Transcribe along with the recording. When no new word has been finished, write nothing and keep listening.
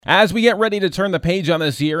As we get ready to turn the page on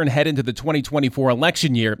this year and head into the 2024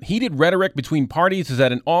 election year, heated rhetoric between parties is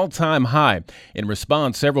at an all-time high. In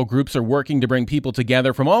response, several groups are working to bring people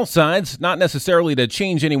together from all sides, not necessarily to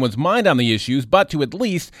change anyone's mind on the issues, but to at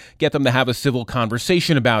least get them to have a civil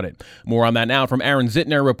conversation about it. More on that now from Aaron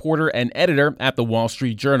Zitner, reporter and editor at the Wall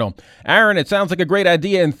Street Journal. Aaron, it sounds like a great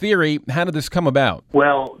idea in theory. How did this come about?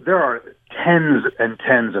 Well, there are tens and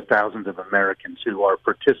tens of thousands of Americans who are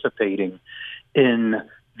participating in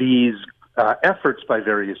these efforts by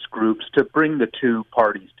various groups to bring the two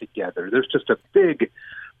parties together. There's just a big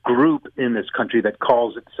group in this country that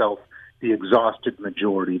calls itself the exhausted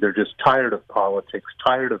majority. They're just tired of politics,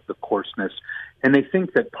 tired of the coarseness, and they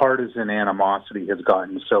think that partisan animosity has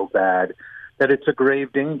gotten so bad that it's a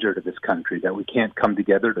grave danger to this country, that we can't come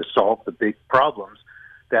together to solve the big problems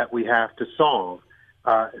that we have to solve.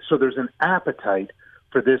 So there's an appetite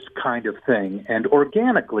for this kind of thing. And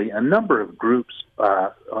organically, a number of groups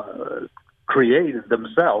created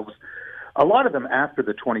themselves, a lot of them after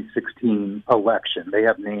the 2016 election. They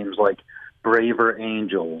have names like Braver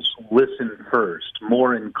Angels, Listen First,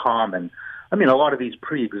 More in Common. I mean, a lot of these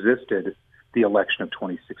pre-existed the election of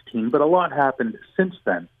 2016, but a lot happened since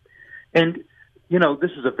then. And, you know,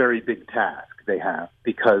 this is a very big task they have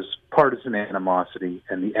because partisan animosity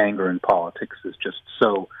and the anger in politics is just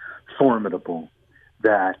so formidable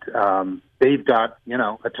that they've got, you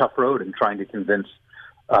know, a tough road in trying to convince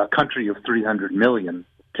a country of 300 million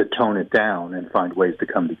to tone it down and find ways to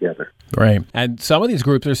come together. Right. And some of these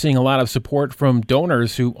groups are seeing a lot of support from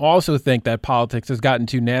donors who also think that politics has gotten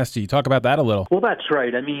too nasty. Talk about that a little. Well, that's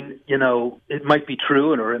right. I mean, you know, it might be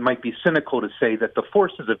true or it might be cynical to say that the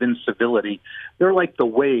forces of incivility, they're like the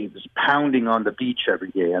waves pounding on the beach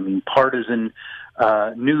every day. I mean, partisan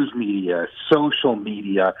news media, social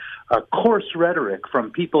media, coarse rhetoric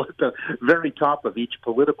from people at the very top of each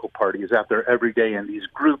political party is out there every day, and these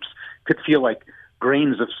groups could feel like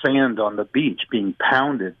grains of sand on the beach being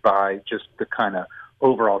pounded by just the kind of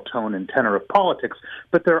overall tone and tenor of politics.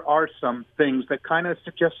 But there are some things that kind of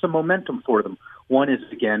suggest some momentum for them. One is,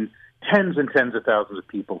 again, tens and tens of thousands of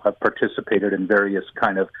people have participated in various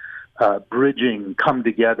kind of bridging,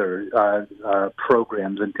 come-together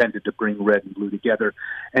programs intended to bring red and blue together.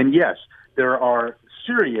 And yes, there's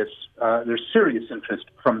serious interest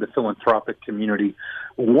from the philanthropic community.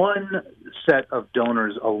 One set of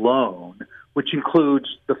donors alone, which includes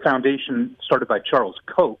the foundation started by Charles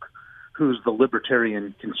Koch, who's the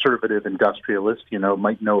libertarian conservative industrialist,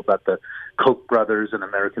 might know about the Koch brothers and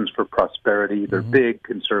Americans for Prosperity. They're big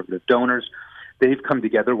conservative donors. They've come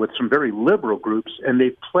together with some very liberal groups, and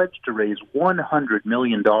they've pledged to raise $100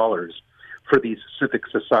 million for these civic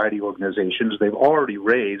society organizations. They've already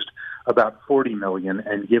raised about $40 million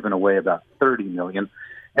and given away about $30 million.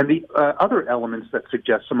 And the other elements that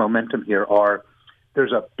suggest some momentum here are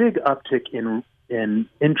there's a big uptick in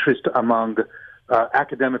interest among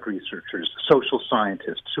academic researchers, social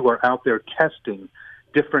scientists who are out there testing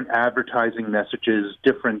different advertising messages,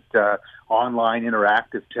 different online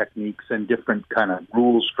interactive techniques, and different kind of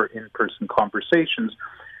rules for in-person conversations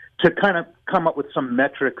to kind of come up with some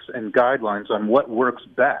metrics and guidelines on what works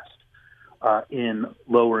best in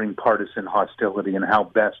lowering partisan hostility and how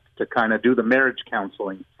best to kind of do the marriage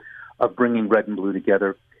counseling of bringing red and blue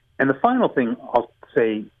together. And the final thing I'll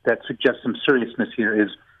say that suggests some seriousness here is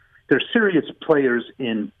there's serious players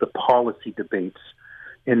in the policy debates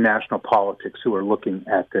in national politics who are looking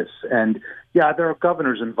at this. And, yeah, there are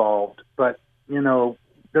governors involved, but,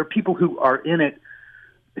 there are people who are in it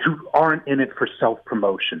who aren't in it for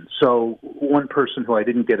self-promotion. So one person who I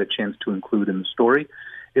didn't get a chance to include in the story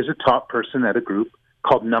is a top person at a group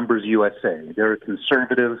called Numbers USA. They're a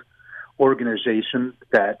conservative organization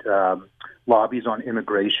that lobbies on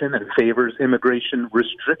immigration and favors immigration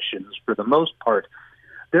restrictions for the most part.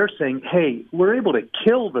 They're saying, hey, we're able to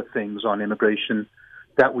kill the things on immigration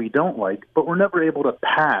that we don't like, but we're never able to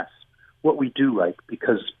pass what we do like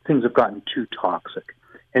because things have gotten too toxic.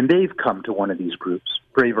 And they've come to one of these groups,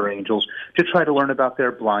 Braver Angels, to try to learn about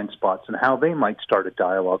their blind spots and how they might start a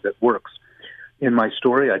dialogue that works. In my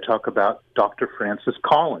story, I talk about Dr. Francis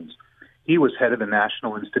Collins. He was head of the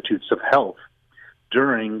National Institutes of Health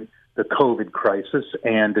during the COVID crisis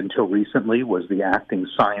and until recently was the acting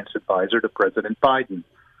science advisor to President Biden.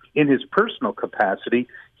 In his personal capacity,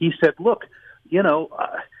 he said, look,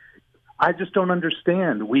 I just don't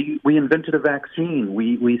understand. We invented a vaccine.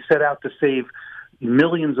 We set out to save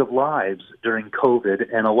millions of lives during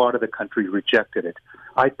COVID, and a lot of the country rejected it.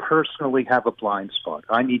 I personally have a blind spot.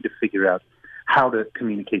 I need to figure out how to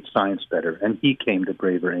communicate science better, and he came to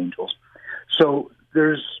Braver Angels. So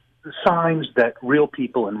there's signs that real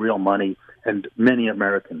people and real money and many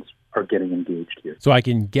Americans are getting engaged here. So I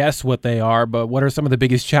can guess what they are, but what are some of the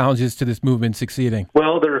biggest challenges to this movement succeeding?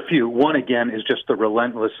 Well, there are a few. One, again, is just the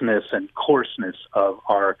relentlessness and coarseness of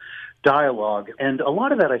our dialogue. And a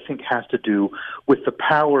lot of that, I think, has to do with the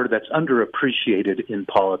power that's underappreciated in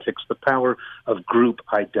politics, the power of group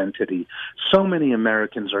identity. So many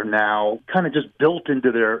Americans are now kind of just built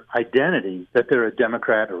into their identity that they're a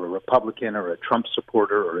Democrat or a Republican or a Trump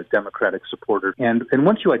supporter or a Democratic supporter. And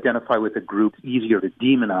once you identify with a group, it's easier to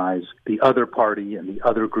demonize the other party and the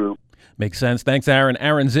other group. Makes sense. Thanks, Aaron.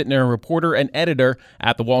 Aaron Zitner, reporter and editor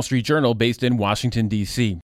at the Wall Street Journal based in Washington, D.C.